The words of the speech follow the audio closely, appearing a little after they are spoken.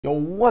Yo,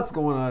 what's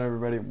going on,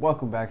 everybody?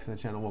 Welcome back to the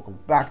channel. Welcome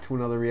back to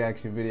another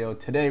reaction video.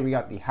 Today we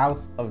got the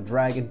House of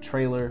Dragon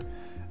trailer.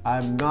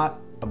 I'm not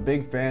a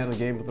big fan of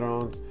Game of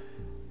Thrones.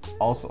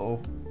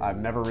 Also, I've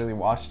never really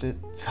watched it,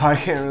 so I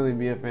can't really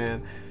be a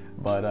fan.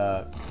 But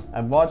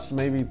I've watched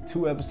maybe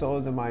 2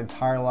 episodes in my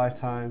entire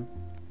lifetime.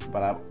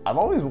 But I've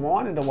always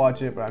wanted to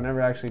watch it, but I've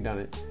never actually done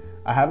it.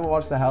 I haven't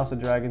watched the House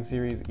of Dragon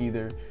series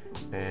either,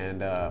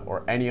 and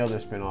or any other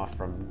spin-off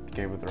from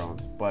Game of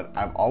Thrones. But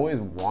I've always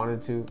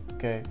wanted to.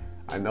 Okay.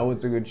 I know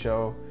it's a good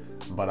show,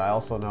 but I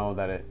also know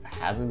that it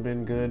hasn't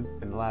been good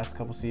in the last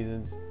couple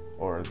seasons,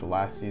 or the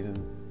last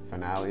season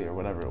finale, or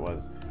whatever it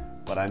was.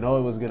 But I know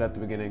it was good at the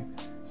beginning,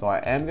 so I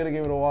am gonna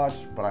give it a watch,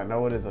 but I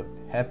know it is a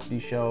hefty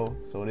show,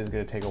 so it is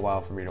gonna take a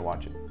while for me to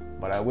watch it.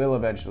 But I will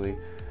eventually.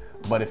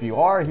 But if you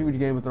are a huge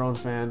Game of Thrones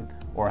fan,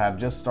 or have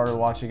just started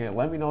watching it,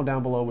 let me know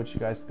down below what you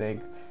guys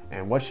think,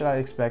 and what should I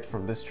expect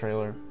from this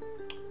trailer.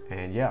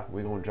 And yeah,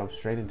 we're gonna jump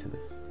straight into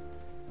this.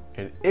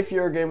 And if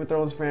you're a Game of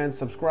Thrones fan,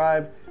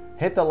 subscribe,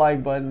 hit the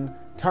like button,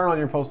 turn on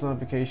your post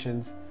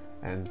notifications,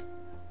 and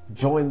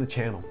join the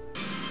channel.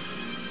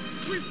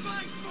 We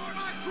fight for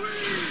our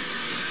queen!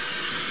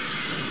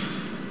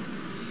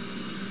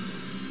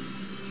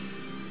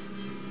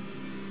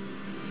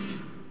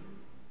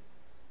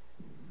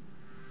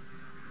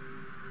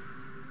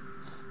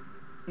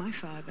 My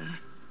father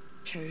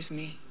chose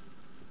me,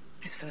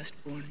 his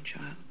firstborn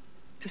child,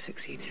 to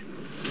succeed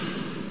him.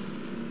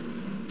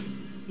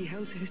 He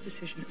held to his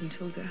decision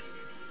until death.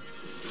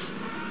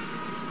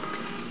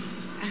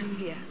 And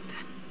yet,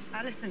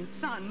 Alicent's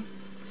son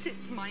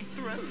sits my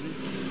throne.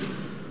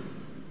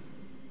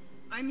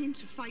 I mean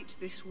to fight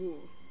this war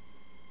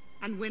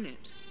and win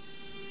it.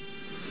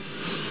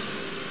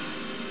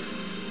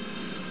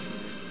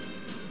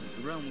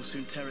 The realm will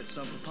soon tear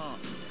itself apart.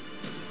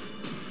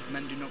 If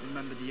men do not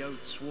remember the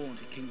oath sworn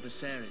to King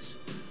Viserys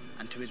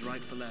and to his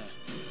rightful heir.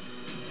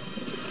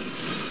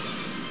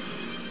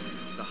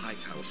 The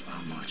Hightows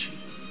are marching.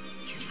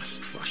 You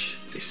must crush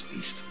this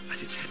beast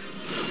at its head.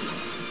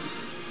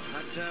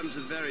 Our terms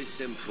are very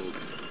simple.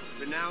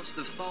 Renounce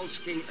the false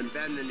king and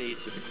bend the knee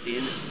to the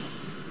king,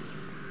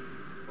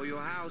 or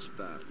your house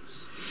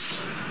burns.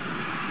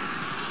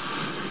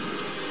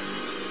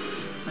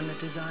 When the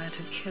desire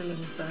to kill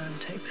and burn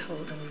takes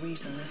hold and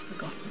reason is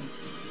forgotten,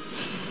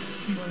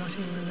 you will not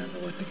even remember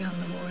what began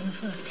the war in the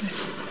first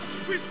place.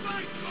 We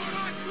fight for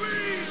our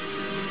queen!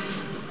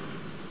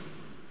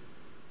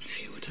 I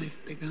feel what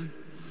I've begun.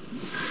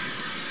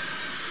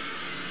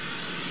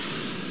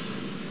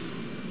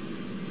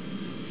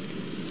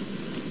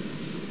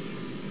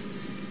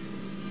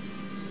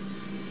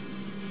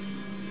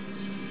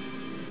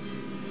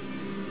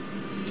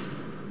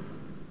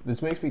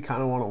 This makes me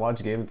kind of want to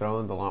watch Game of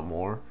Thrones a lot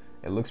more.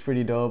 It looks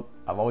pretty dope.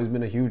 I've always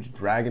been a huge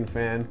dragon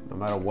fan, no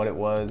matter what it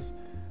was.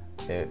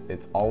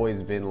 It's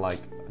always been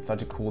like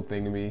such a cool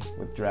thing to me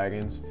with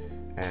dragons.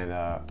 And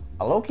I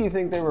low-key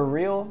think they were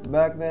real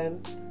back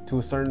then to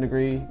a certain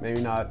degree.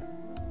 Maybe not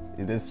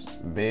this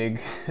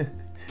big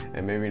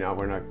and maybe not,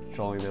 we're not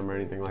trolling them or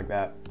anything like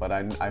that. But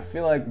I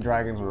feel like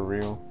dragons were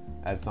real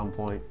at some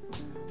point.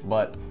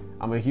 But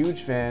I'm a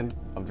huge fan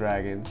of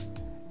dragons,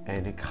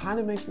 and it kind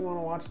of makes me want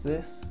to watch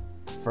this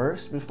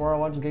first before I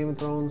watch Game of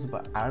Thrones,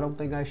 but I don't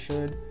think I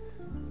should.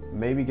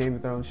 Maybe Game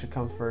of Thrones should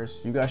come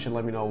first. You guys should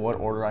let me know what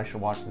order I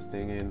should watch this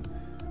thing in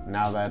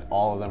now that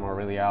all of them are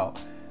really out.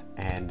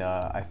 And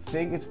I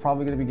think it's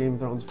probably going to be Game of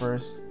Thrones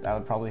first. That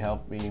would probably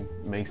help me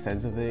make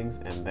sense of things,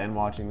 and then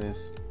watching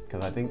this,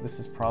 because I think this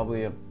is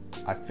probably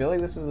I feel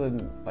like this is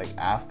like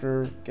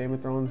after Game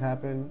of Thrones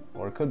happened,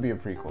 or it could be a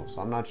prequel,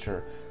 so I'm not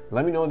sure.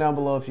 Let me know down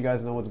below if you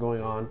guys know what's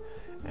going on.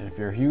 And if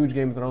you're a huge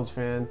Game of Thrones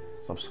fan,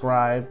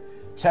 subscribe,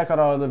 check out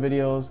our other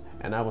videos,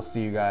 and I will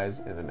see you guys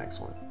in the next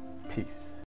one. Peace.